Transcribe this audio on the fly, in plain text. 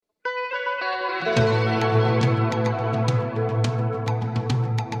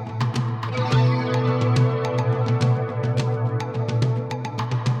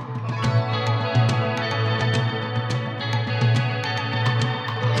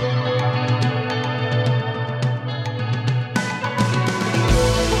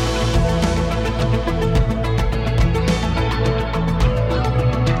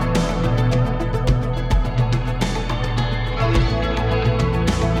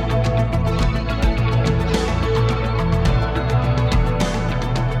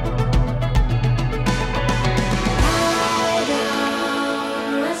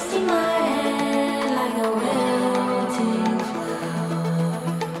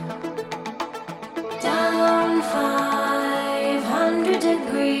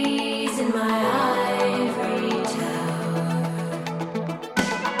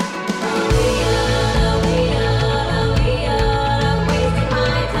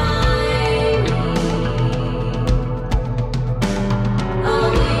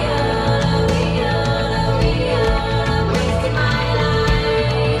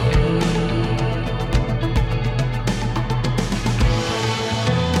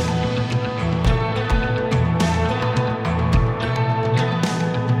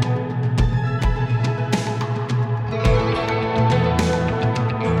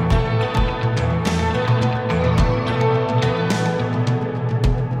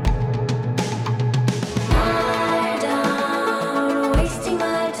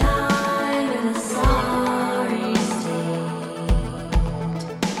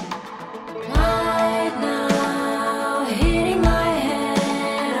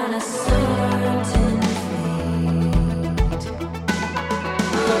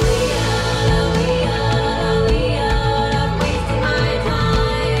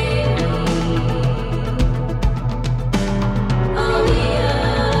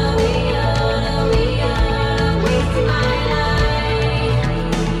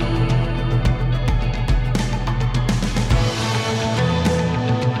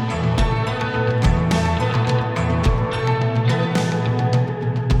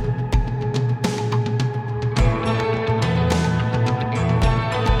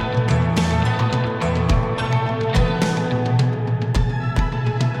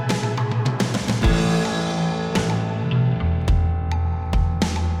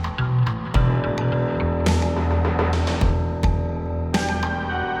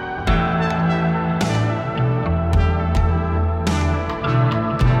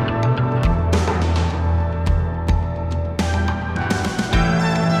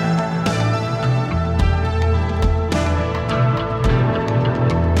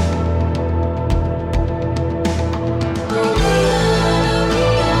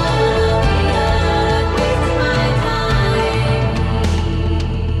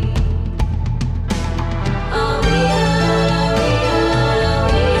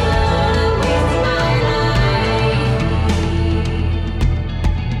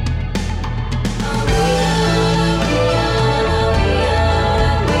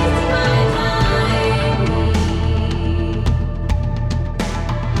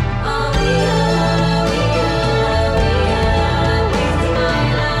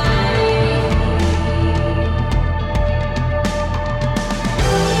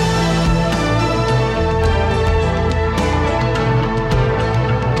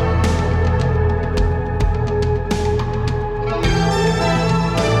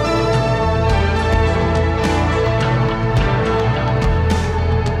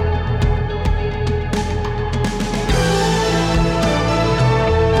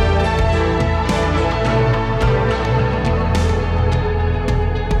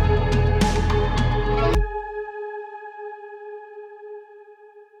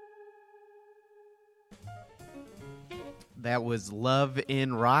That was Love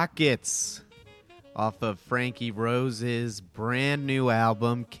in Rockets off of Frankie Rose's brand new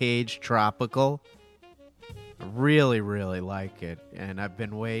album, Cage Tropical. I really, really like it, and I've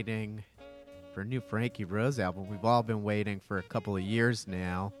been waiting for a new Frankie Rose album. We've all been waiting for a couple of years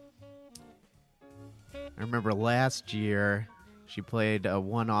now. I remember last year she played a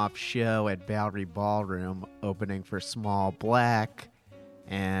one-off show at Bowery Ballroom opening for Small Black,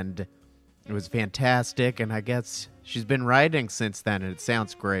 and it was fantastic, and I guess she's been writing since then, and it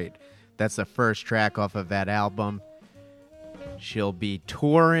sounds great. That's the first track off of that album. She'll be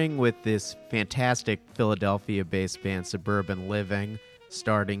touring with this fantastic Philadelphia-based band, Suburban Living,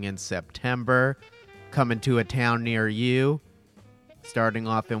 starting in September, coming to a town near you, starting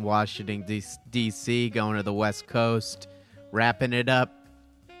off in Washington, D.C., going to the West Coast, wrapping it up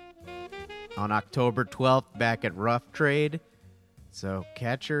on October 12th back at Rough Trade. So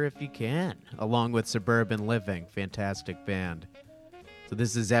catch her if you can, along with Suburban Living. Fantastic band. So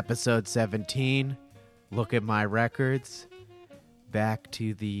this is episode 17. Look at my records. Back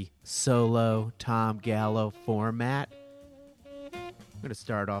to the solo Tom Gallo format. I'm going to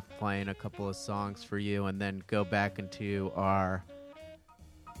start off playing a couple of songs for you and then go back into our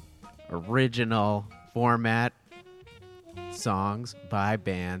original format, songs by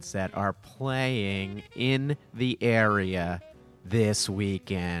bands that are playing in the area this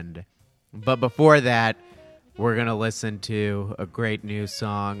weekend. But before that, we're going to listen to a great new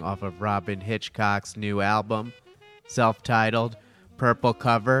song off of Robin Hitchcock's new album, self-titled, purple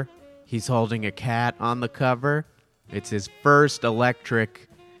cover. He's holding a cat on the cover. It's his first electric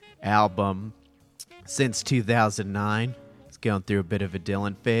album since 2009. He's going through a bit of a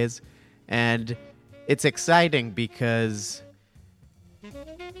Dylan phase. And it's exciting because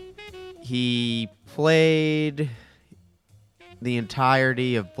he played the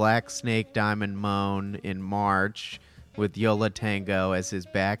entirety of Black Snake Diamond Moan in March with Yo La Tengo as his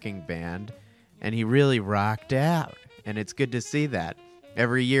backing band, and he really rocked out, and it's good to see that.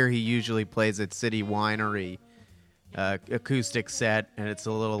 Every year he usually plays at City Winery acoustic set, and it's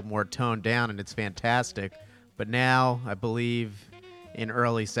a little more toned down, and it's fantastic. But now, I believe in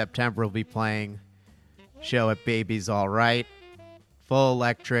early September, we'll be playing show at Baby's All Right, full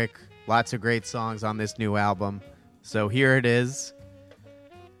electric, lots of great songs on this new album. So here it is,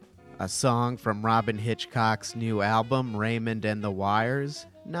 a song from Robin Hitchcock's new album, Raymond and the Wires.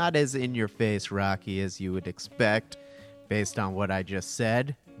 Not as in-your-face rocky as you would expect based on what I just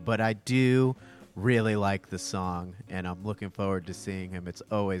said, but I do really like the song, and I'm looking forward to seeing him. It's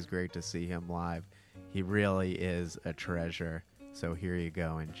always great to see him live. He really is a treasure. So here you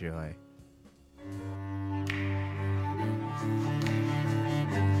go, enjoy.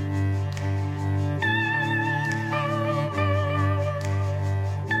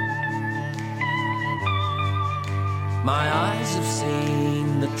 My eyes have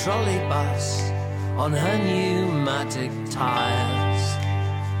seen the trolley bus on her pneumatic tires,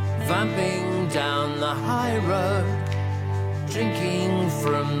 vamping down the high road, drinking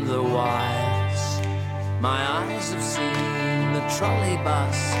from the wires. My eyes have seen the trolley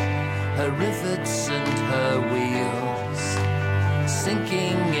bus, her rivets and her wheels,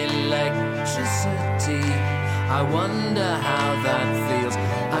 sinking electricity. I wonder how that feels.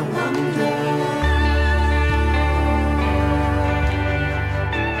 I wonder.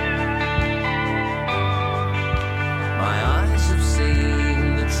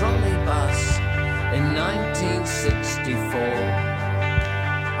 Trolley bus in 1964.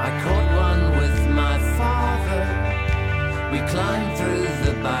 I caught one with my father. We climbed through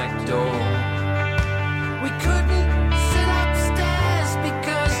the back door. We couldn't sit upstairs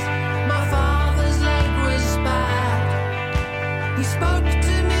because my father's leg was bad. He spoke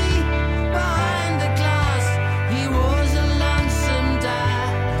to me behind the glass. He was a lonesome dad.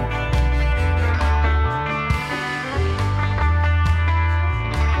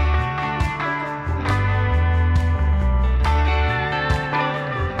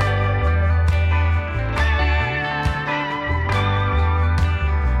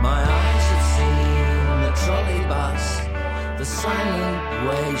 The silent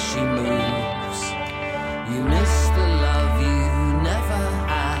way she moves. You miss the love you never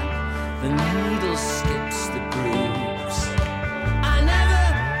had. The needle skips the grooves. I never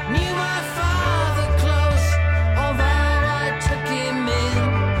knew my father close, although I took him in.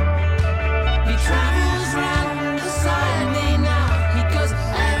 He travels round beside me now. He goes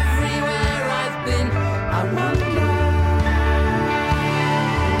everywhere I've been. I wonder.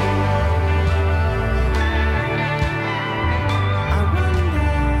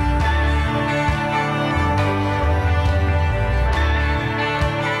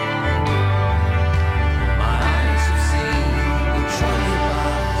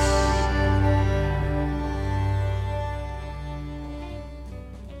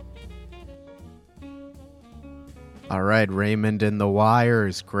 All right, Raymond and the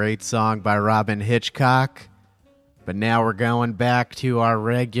Wires, great song by Robin Hitchcock. But now we're going back to our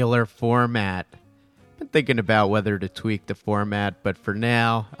regular format. Been thinking about whether to tweak the format, but for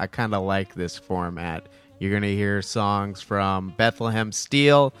now, I kind of like this format. You're going to hear songs from Bethlehem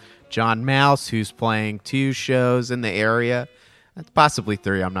Steel, John Mouse, who's playing 2 shows in the area. Possibly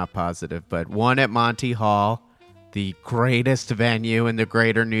 3, I'm not positive, but one at Monty Hall, the greatest venue in the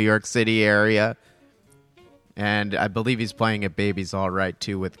greater New York City area. And I believe he's playing at Baby's All Right,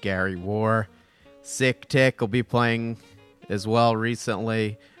 too, with Gary War. Sick Tick will be playing as well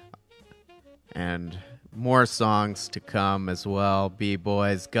recently. And more songs to come as well.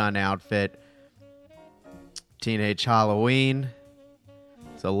 B-Boys, Gun Outfit, Teenage Halloween,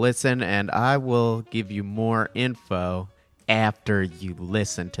 So listen, and I will give you more info after you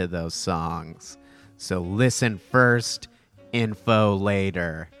listen to those songs. So listen first, info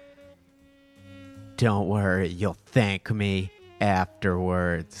later. Don't worry, you'll thank me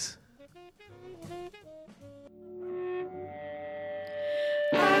afterwards.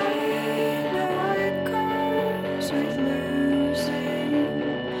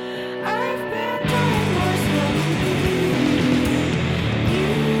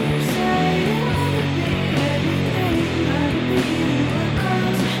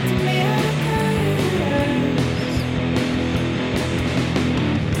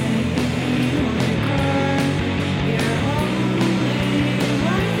 You're only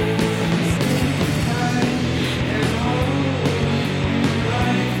right.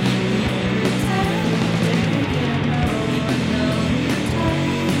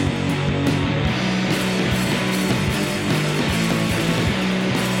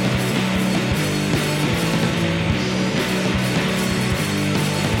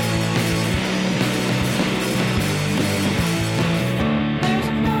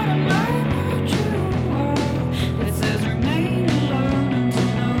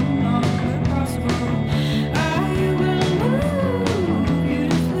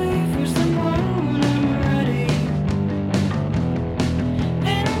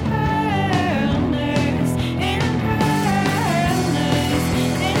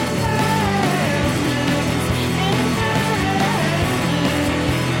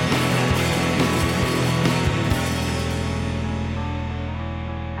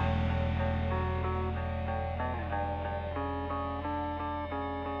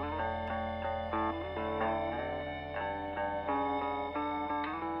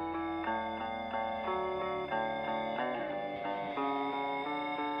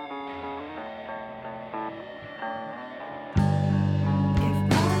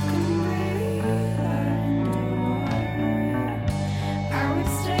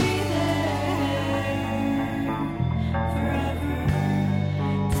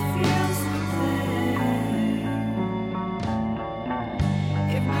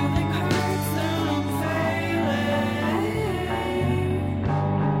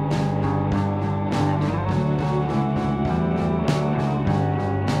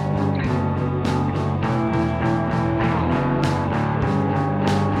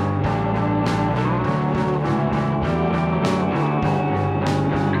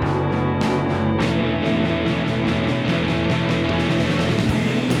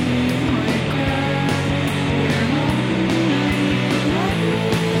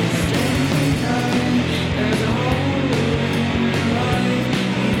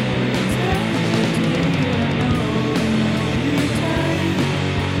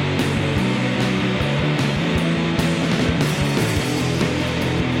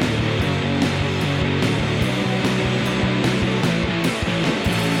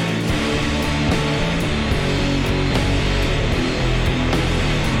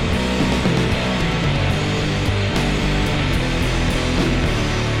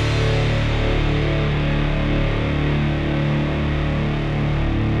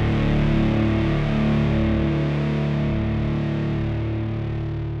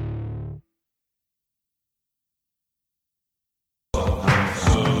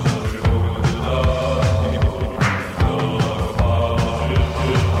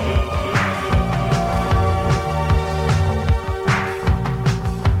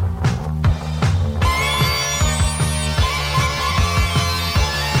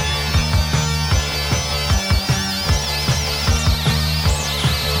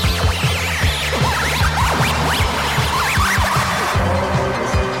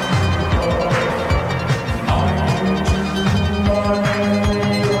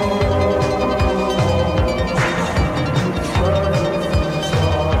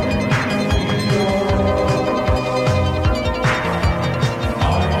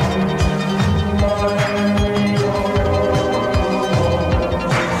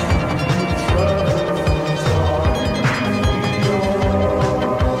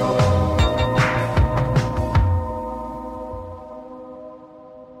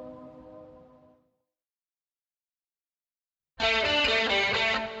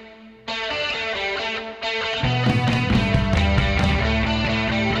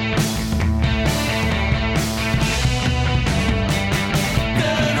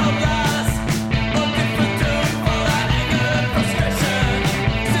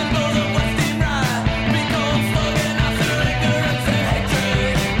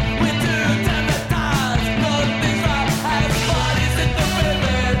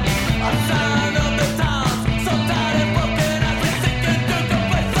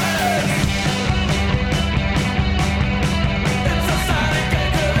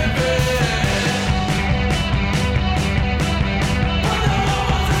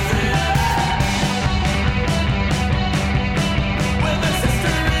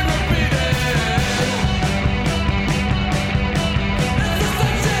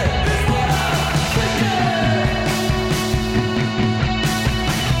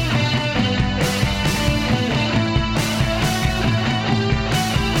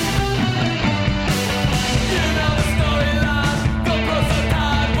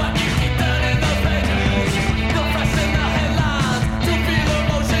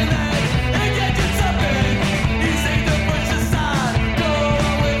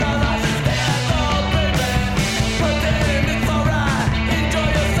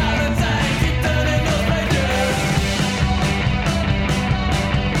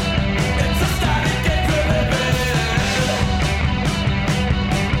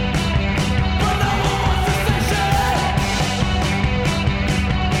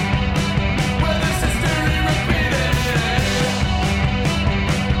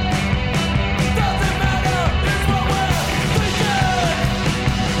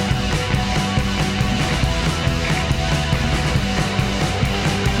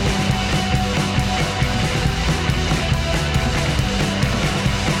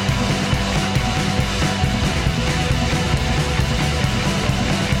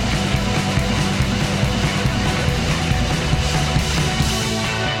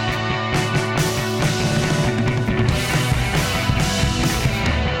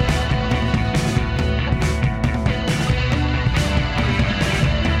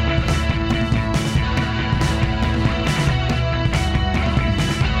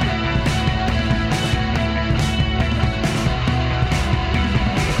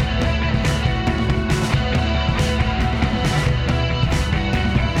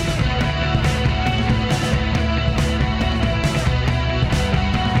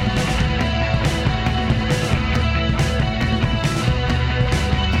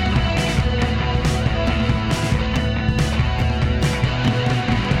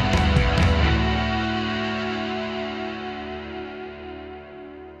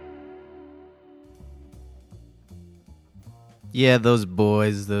 Yeah, those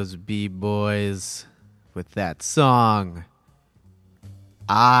boys, those B-boys, with that song,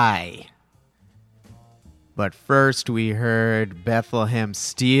 I. But first we heard Bethlehem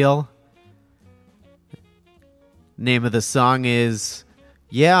Steel. Name of the song is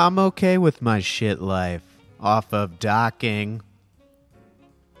Yeah, I'm Okay With My Shit Life, off of Docking,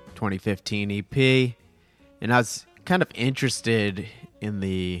 2015 EP. And I was kind of interested in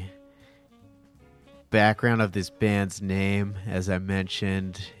the background of this band's name. As I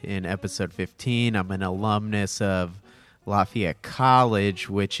mentioned in episode 15, I'm an alumnus of Lafayette College,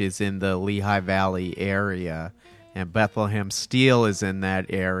 which is in the Lehigh Valley area, and Bethlehem Steel is in that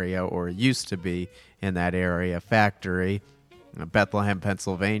area, or used to be in that area, factory, Bethlehem,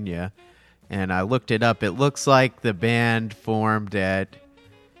 Pennsylvania. And I looked it up. It looks like the band formed at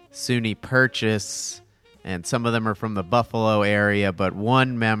SUNY Purchase, and some of them are from the Buffalo area, but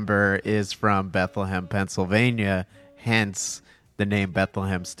one member is from Bethlehem, Pennsylvania, hence the name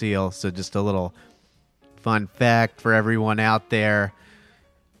Bethlehem Steel. So just a little fun fact for everyone out there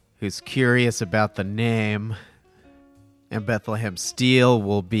who's curious about the name. And Bethlehem Steel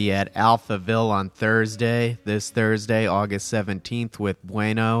will be at Alphaville on this Thursday, August 17th, with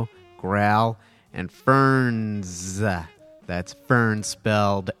Bueno, Growl, and Ferns. That's Fern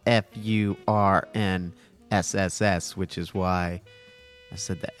spelled FURNSSS, which is why I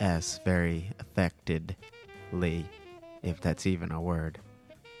said the S very affectedly, if that's even a word.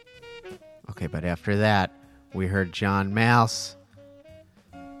 Okay, but after that, we heard John Mouse,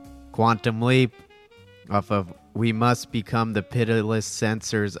 Quantum Leap, off of We Must Become the Pitiless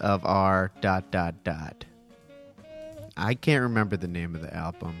Censors of Our... I can't remember the name of the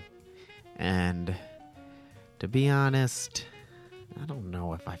album. And to be honest, I don't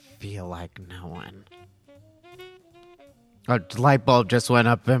know if I feel like knowing. A light bulb just went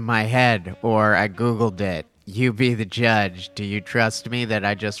up in my head, or I Googled it. You be the judge. Do you trust me that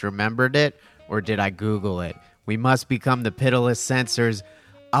I just remembered it, or did I Google it? We Must Become the Pitiless Censors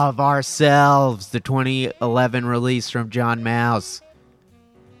of Ourselves, the 2011 release from John Mouse.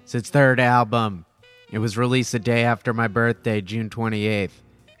 It's its third album. It was released the day after my birthday, June 28th.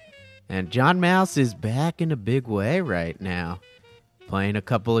 And John Mouse is back in a big way right now, playing a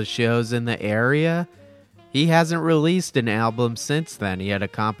couple of shows in the area. He hasn't released an album since then. He had a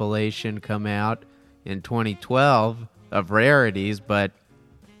compilation come out in 2012 of rarities, but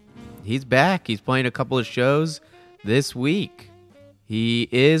he's back. He's playing a couple of shows this week. He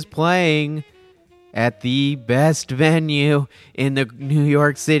is playing at the best venue in the New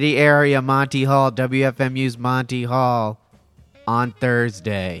York City area, Monty Hall, WFMU's Monty Hall, on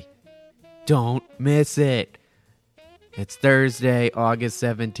Thursday. Don't miss it. It's Thursday, August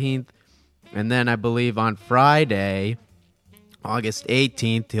 17th. And then I believe on Friday, August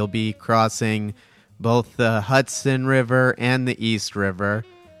 18th, he'll be crossing both the Hudson River and the East River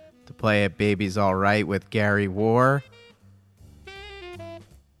to play at Baby's All Right with Gary War.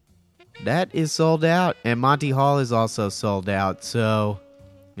 That is sold out, and Monty Hall is also sold out. So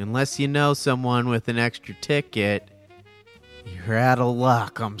unless you know someone with an extra ticket, you're out of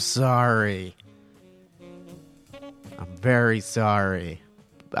luck. I'm sorry. I'm very sorry.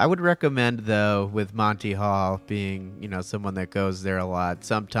 I would recommend, though, with Monty Hall being, someone that goes there a lot,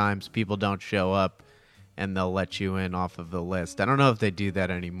 sometimes people don't show up and they'll let you in off of the list. I don't know if they do that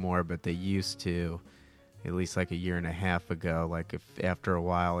anymore, but they used to, at least like a year and a half ago. Like if after a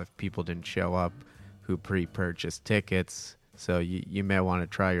while, if people didn't show up who pre-purchased tickets. So you may want to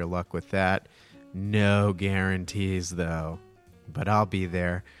try your luck with that. No guarantees, though. But I'll be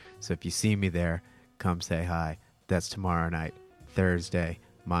there. So if you see me there, come say hi. That's tomorrow night, Thursday,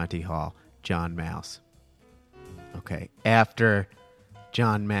 Monty Hall, John Mouse. Okay, after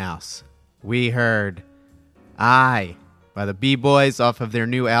John Mouse, we heard I by the B-Boys off of their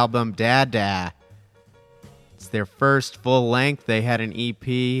new album, Dada. It's their first full length. They had an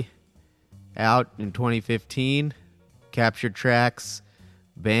EP out in 2015, Captured Tracks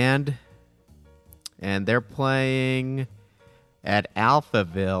Band, and they're playing at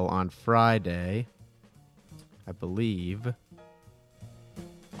Alphaville on Friday, I believe,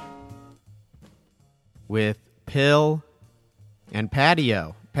 with Pill and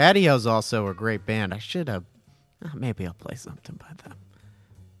Patio. Patio's also a great band. I should have... maybe I'll play something by them.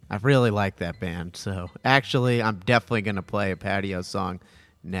 I really like that band. So actually, I'm definitely going to play a Patio song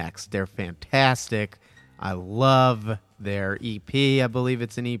next. They're fantastic. I love their EP. I believe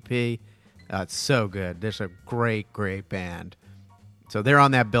it's an EP. It's so good. They're a great, great band. So they're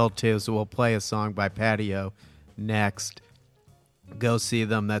on that bill too. So we'll play a song by Patio next. Go see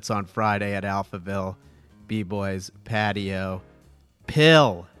them. That's on Friday at Alphaville. B-Boys, Patio.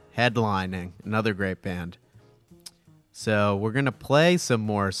 Pill headlining. Another great band. So we're going to play some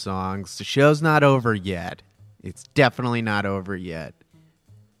more songs. The show's not over yet. It's definitely not over yet.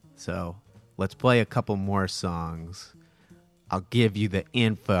 So let's play a couple more songs. I'll give you the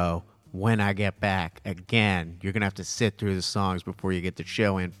info when I get back. Again, you're going to have to sit through the songs before you get the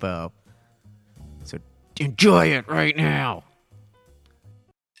show info. So enjoy it right now.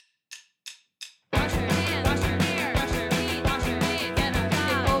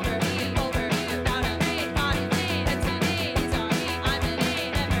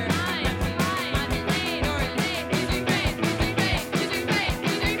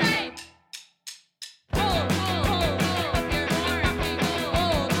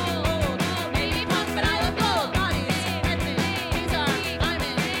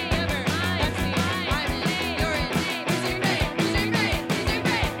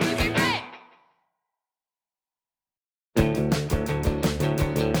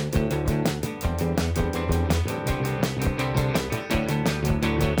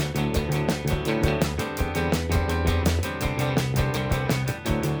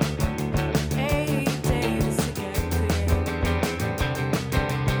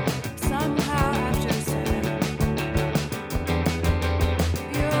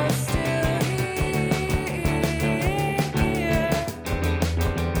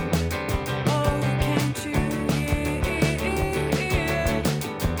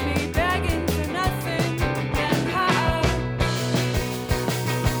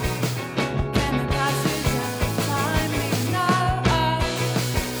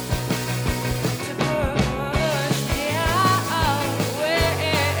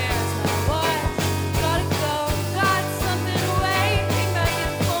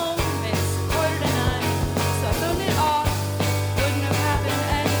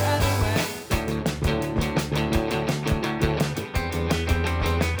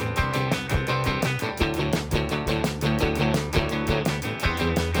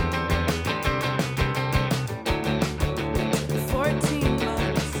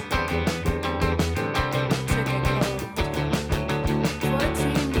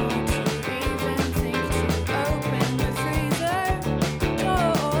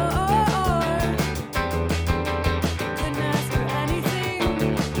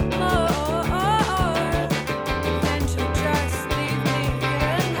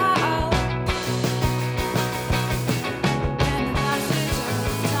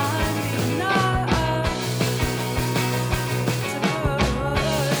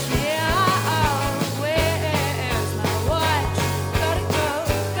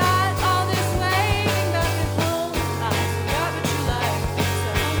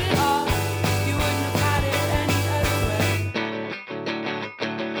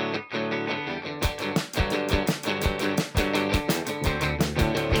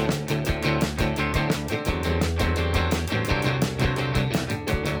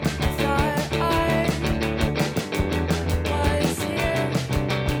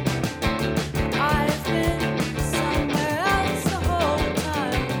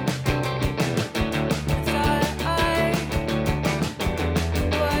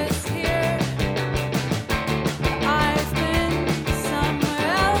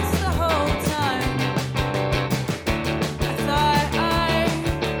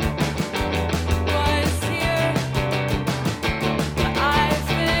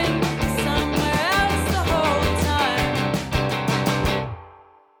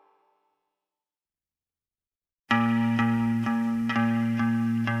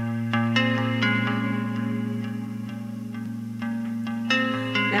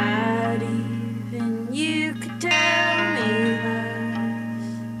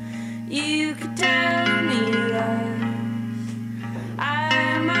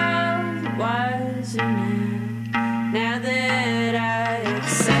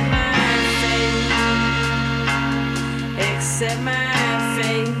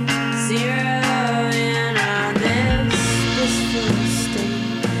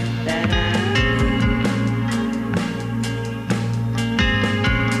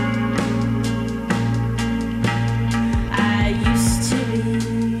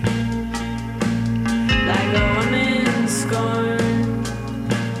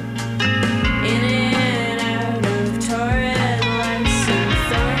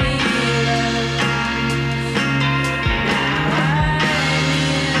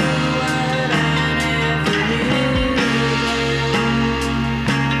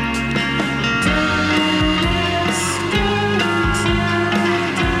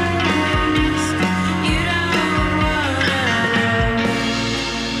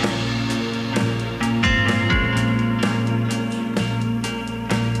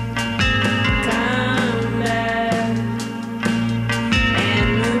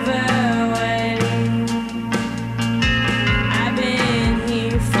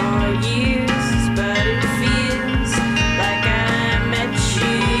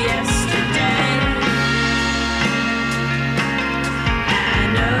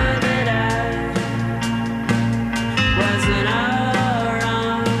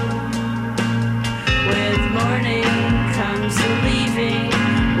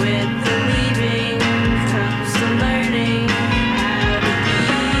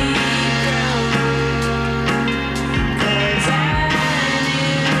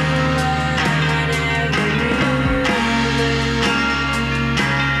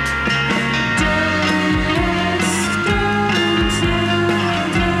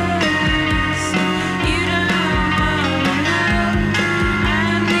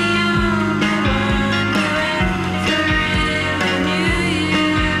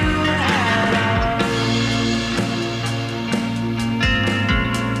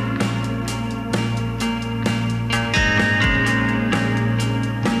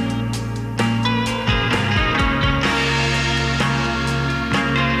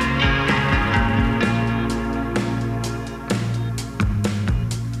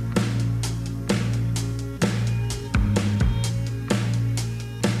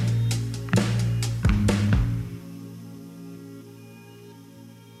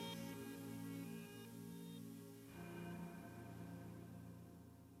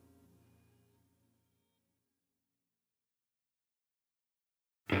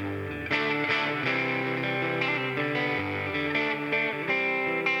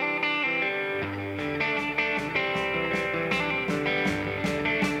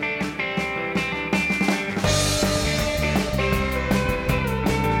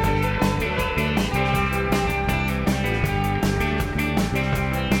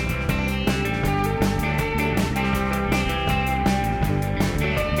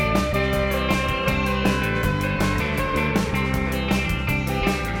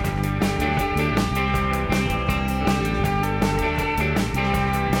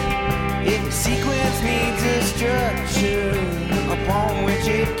 structure upon which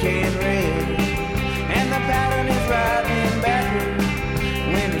it can rest. And the pattern is riding backwards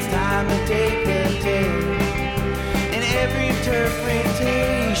when it's time to take the test. And every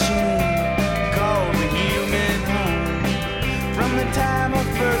interpretation calls a human home, from the time of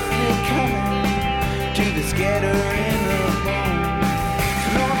earthly coming to the scatter in the bone. So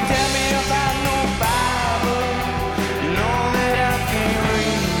don't tell me about no Bible, you know that I can't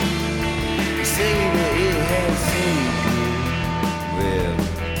read. You say that it has saved you. Well,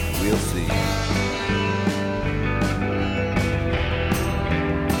 we'll see.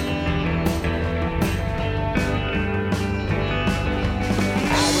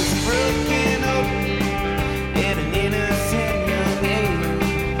 I was broken up at an innocent young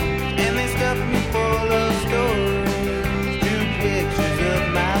age, and they stuffed me full of stories, drew pictures of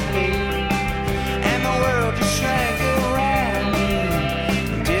my face, and the world just shrank around me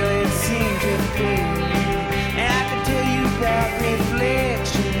until it seemed to fade. And I could tell you about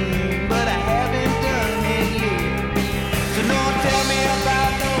reflection, but I haven't done it yet. So don't tell me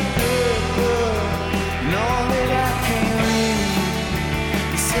about no good book, know that I can't read.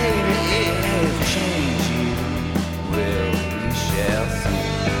 You say that it has changed you. Well, we shall see.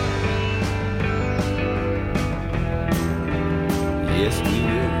 Yes, we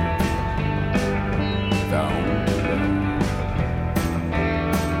will. With our own love.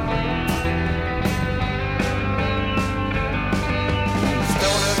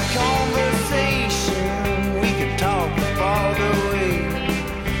 Start a conversation, we could talk all the way.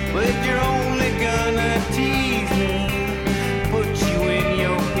 But if you're only gonna tease me, put you in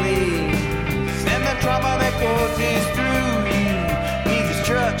your place, and the trauma that courses through you needs a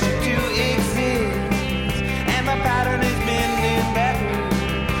structure to exist, and the pattern is bending backwards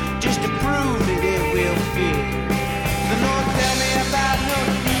just to prove that it will fit. So don't tell me about no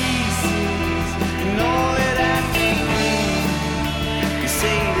pieces, you know that I can't read. You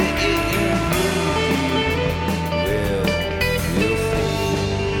say that it improved. Well, we'll see.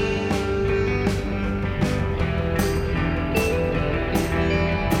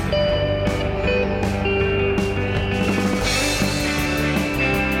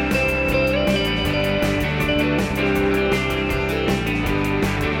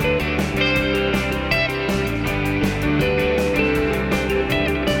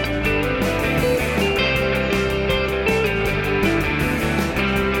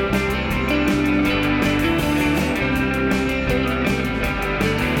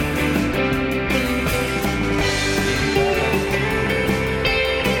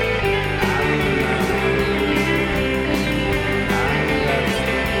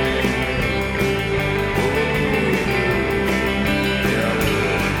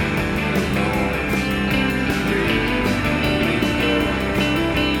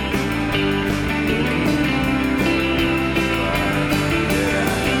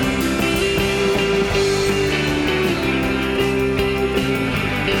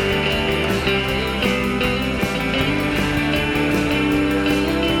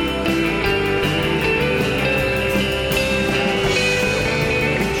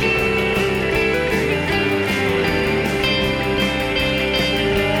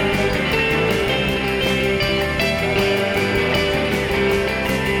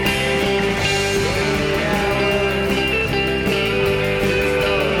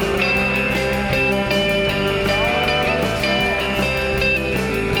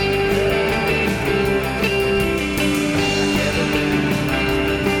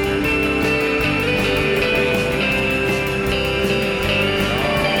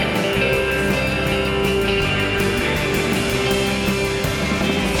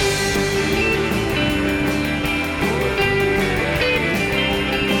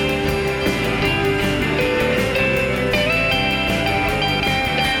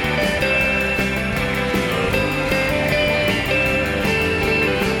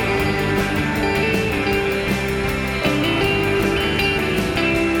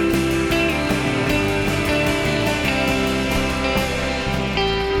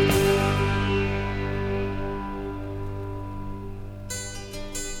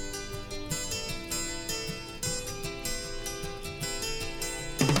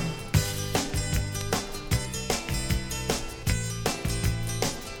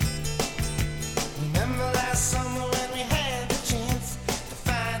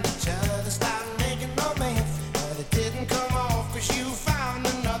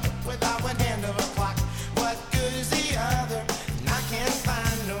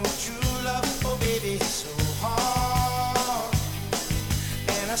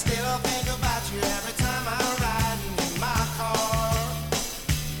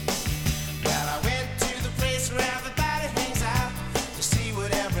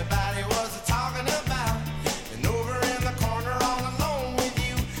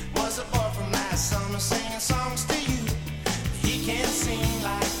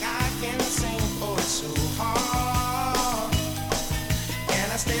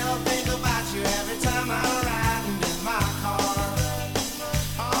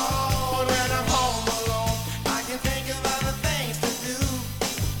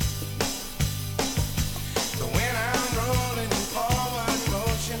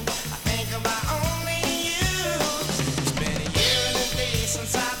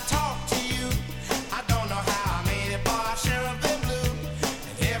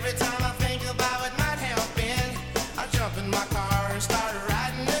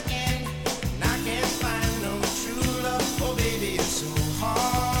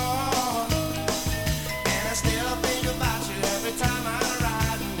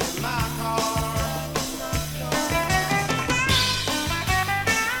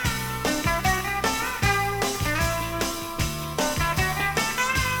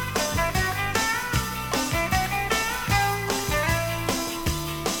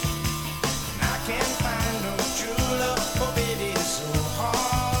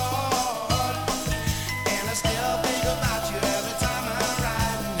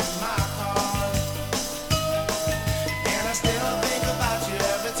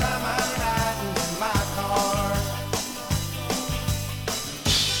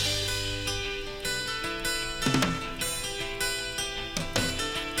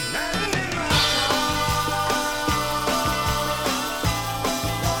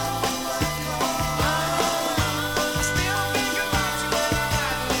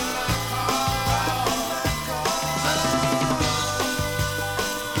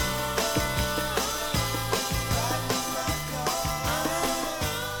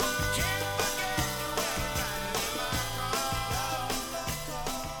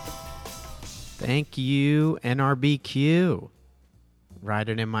 Thank you, NRBQ.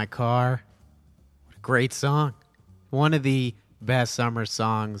 Riding in my car. What a great song. One of the best summer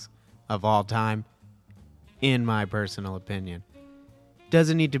songs of all time, in my personal opinion.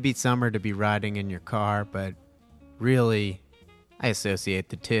 Doesn't need to be summer to be riding in your car, but really, I associate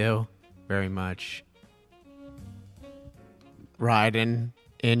the two very much. Riding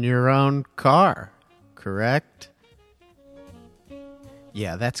in your own car, correct?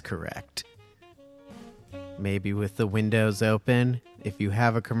 Yeah, that's correct. Maybe with the windows open, if you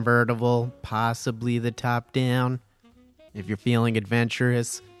have a convertible, possibly the top down. If you're feeling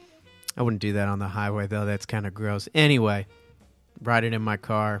adventurous, I wouldn't do that on the highway, though. That's kind of gross. Anyway, riding in my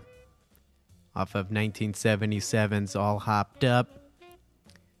car off of 1977's All Hopped Up.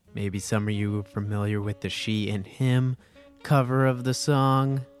 Maybe some of you are familiar with the She and Him cover of the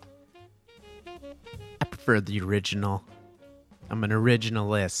song. I prefer the original. I'm an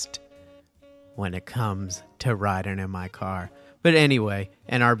originalist when it comes to riding in my car. But anyway,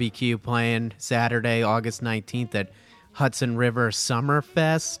 NRBQ playing Saturday, August 19th at Hudson River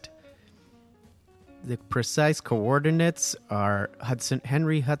Summerfest. The precise coordinates are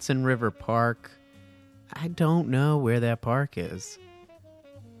Henry Hudson River Park. I don't know where that park is.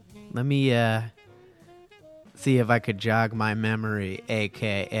 Let me see if I could jog my memory,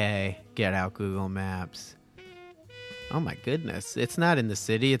 a.k.a. get out Google Maps. Oh my goodness, it's not in the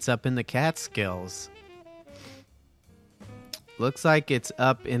city, it's up in the Catskills. Looks like it's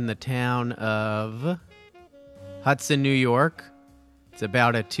up in the town of Hudson, New York. It's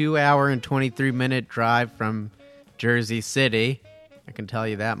about a 2-hour and 23-minute drive from Jersey City. I can tell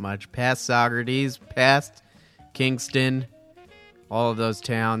you that much. Past Saugerties, past Kingston, all of those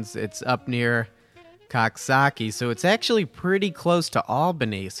towns. It's up near Coxsackie, so it's actually pretty close to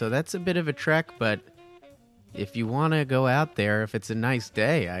Albany. So that's a bit of a trek, but if you want to go out there, if it's a nice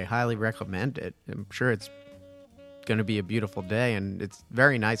day, I highly recommend it. I'm sure it's going to be a beautiful day, and it's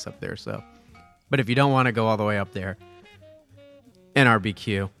very nice up there. So, but if you don't want to go all the way up there,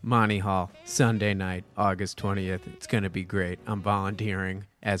 NRBQ, Monty Hall, Sunday night, August 20th. It's going to be great. I'm volunteering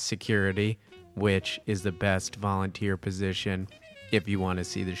as security, which is the best volunteer position if you want to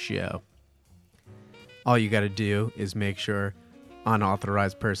see the show. All you got to do is make sure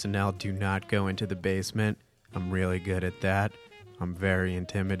unauthorized personnel do not go into the basement. I'm really good at that. I'm very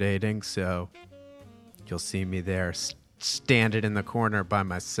intimidating, so you'll see me there standing in the corner by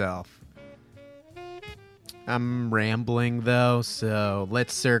myself. I'm rambling, though, so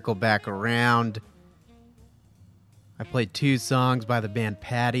let's circle back around. I played 2 songs by the band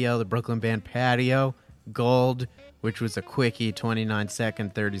Patio, the Brooklyn band Patio. Gold, which was a quickie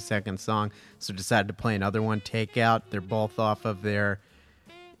 29-second, 30-second song, so decided to play another one, Takeout. They're both off of their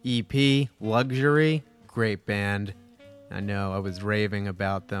EP, Luxury. Great band. I know I was raving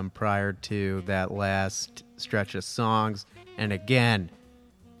about them prior to that last stretch of songs. And again,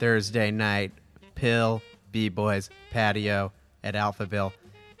 Thursday night, Pill, B-Boys, Patio at Alphaville.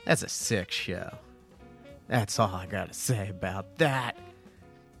 That's a sick show. That's all I gotta say about that.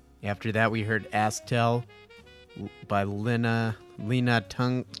 After that, we heard Astel by Lena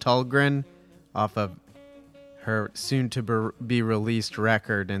Tulgren off of her soon-to-be released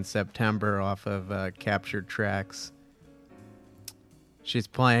record in September off of Captured Tracks. She's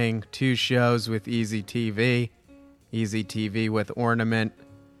playing 2 shows with Easy TV. Easy TV with Ornament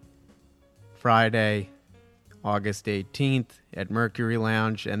Friday, August 18th at Mercury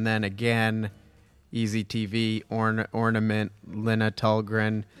Lounge, and then again, Easy TV, Ornament, Lena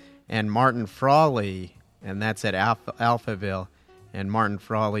Tulgren, and Martin Frawley, and that's at Alphaville. And Martin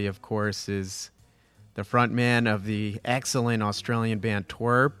Frawley, of course, is the frontman of the excellent Australian band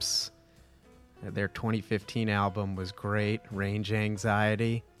Twerps. Their 2015 album was great, Range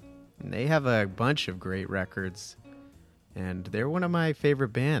Anxiety. And they have a bunch of great records. And they're one of my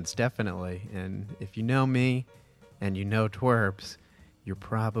favorite bands, definitely. And if you know me and you know Twerps, you're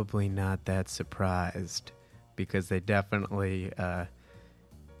probably not that surprised, because they definitely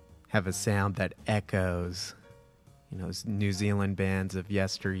have a sound that echoes, New Zealand bands of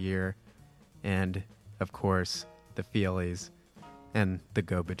yesteryear. And, of course, the Feelies and the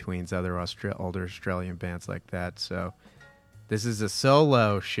Go-Betweens, other older Australian bands like that. So this is a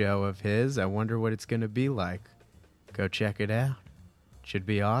solo show of his. I wonder what it's going to be like. Go check it out. Should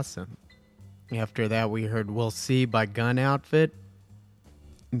be awesome. After that, we heard We'll See by Gun Outfit.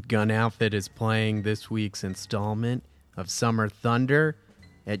 Gun Outfit is playing this week's installment of Summer Thunder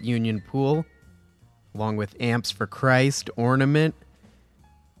at Union Pool, along with Amps for Christ, Ornament,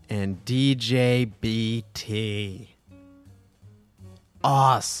 and DJ BT.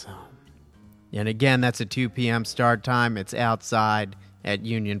 Awesome. And again, that's a 2 p.m. start time. It's outside at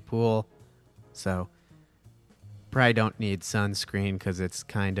Union Pool. So probably don't need sunscreen because it's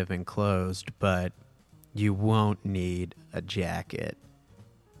kind of enclosed, but you won't need a jacket.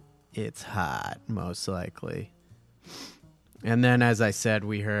 It's hot, most likely. And then, as I said,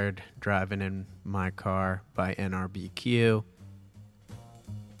 we heard Driving in My Car by NRBQ.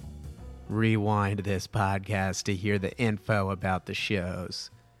 Rewind this podcast to hear the info about the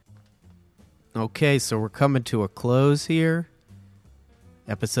shows. Okay, so we're coming to a close here.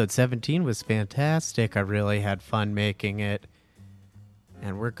 Episode 17 was fantastic. I really had fun making it.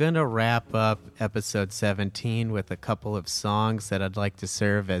 And we're going to wrap up episode 17 with a couple of songs that I'd like to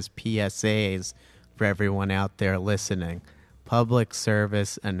serve as PSAs for everyone out there listening. Public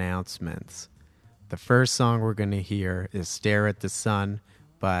service announcements. The first song we're going to hear is Stare at the Sun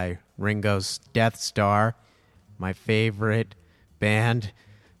by Ringo's Death Star, my favorite band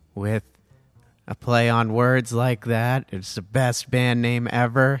with a play on words like that. It's the best band name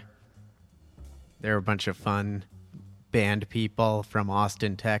ever. They're a bunch of fun band people from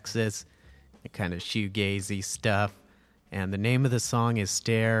Austin, Texas. Kind of shoegazy stuff. And the name of the song is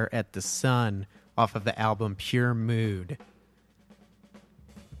Stare at the Sun off of the album Pure Mood.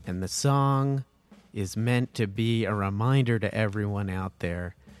 And the song is meant to be a reminder to everyone out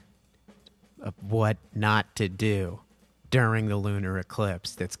there of what not to do during the lunar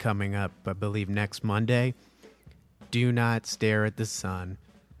eclipse that's coming up, I believe, next Monday. Do not stare at the sun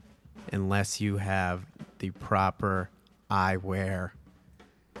unless you have the proper eyewear.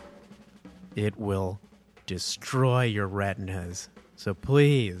 It will destroy your retinas. So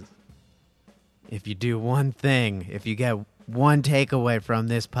please, if you do one thing, if you get one takeaway from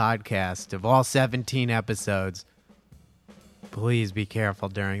this podcast of all 17 episodes, please be careful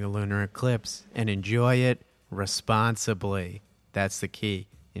during the lunar eclipse and enjoy it responsibly. That's the key.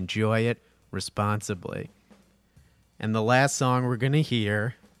 Enjoy it responsibly. And the last song we're going to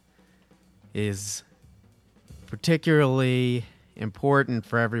hear is particularly important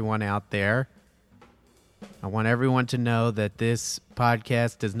for everyone out there. I want everyone to know that this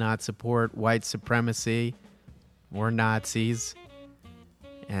podcast does not support white supremacy or Nazis.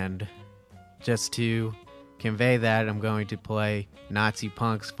 And just to convey that, I'm going to play Nazi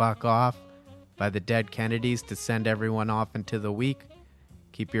Punks Fuck Off by the Dead Kennedys to send everyone off into the week.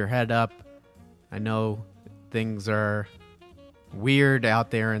 Keep your head up. I know things are weird out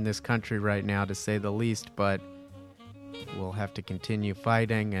there in this country right now, to say the least, but we'll have to continue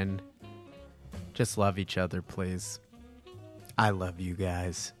fighting and just love each other, please. I love you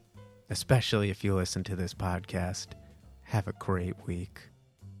guys, especially if you listen to this podcast. Have a great week.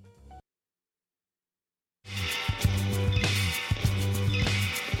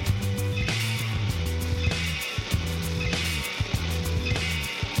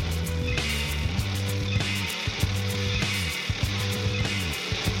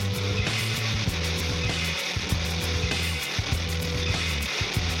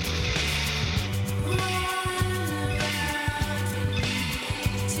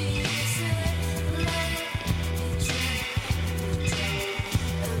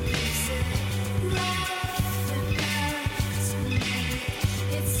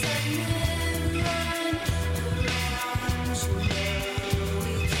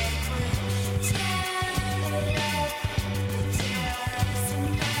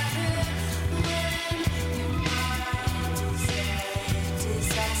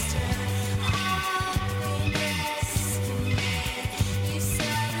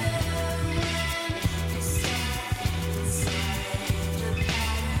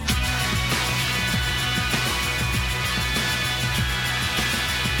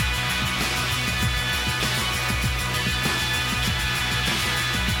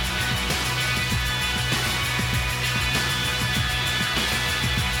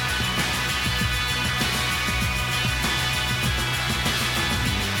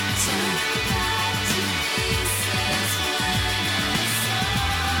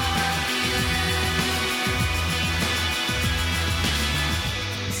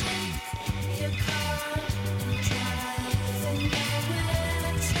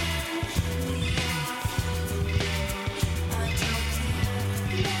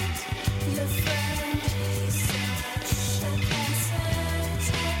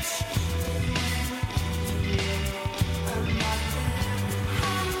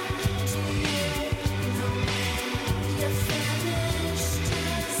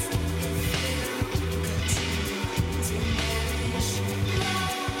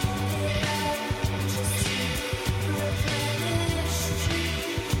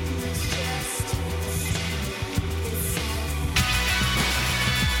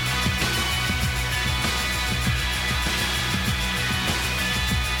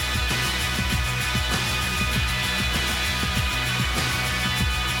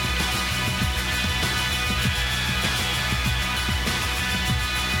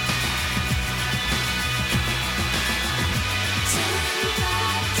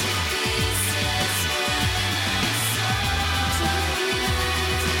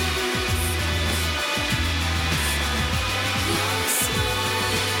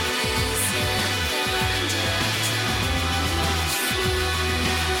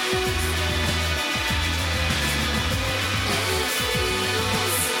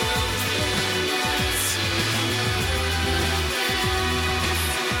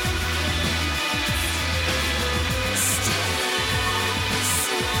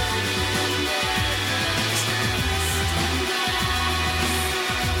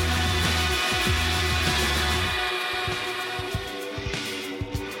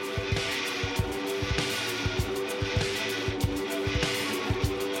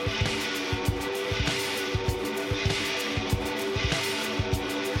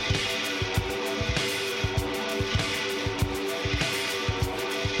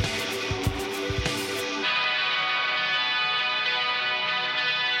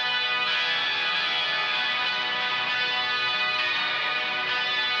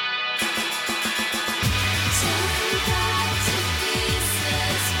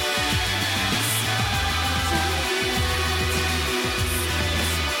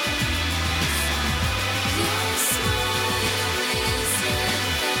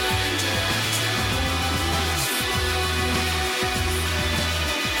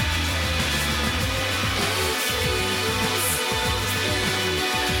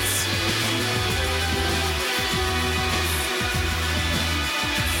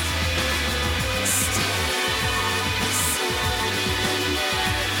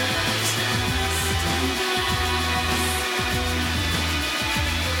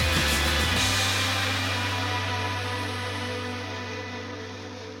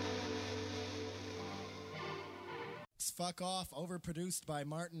 Fuck Off, overproduced by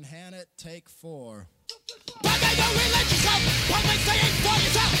Martin Hannett, take 4. But they don't relate yourself. Public saying for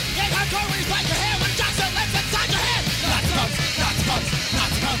yourself. Ain't hardcore when you bite your hair when Johnson lives inside your head. Lots of bugs, lots of bugs,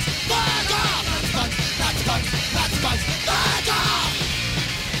 lots of bugs. Fuck off! Lots of bugs, lots of bugs, lots of bugs. Fuck off!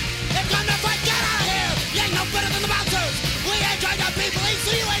 If you're gonna fight, get out of here. You ain't no better than the bouncers. We ain't trying to be police,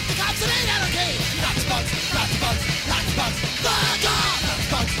 so you ain't the cops. It ain't anarchy. Lots of bugs, lots of bugs, lots of bugs. Fuck off! Lots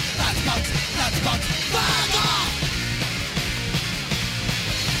of bugs, lots of bugs, lots of bugs. Fuck off!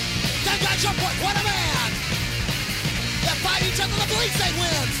 That's your point, what a man! They fight each other, the police they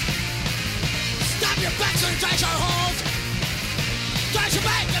wins! Stop your backs and trash our home!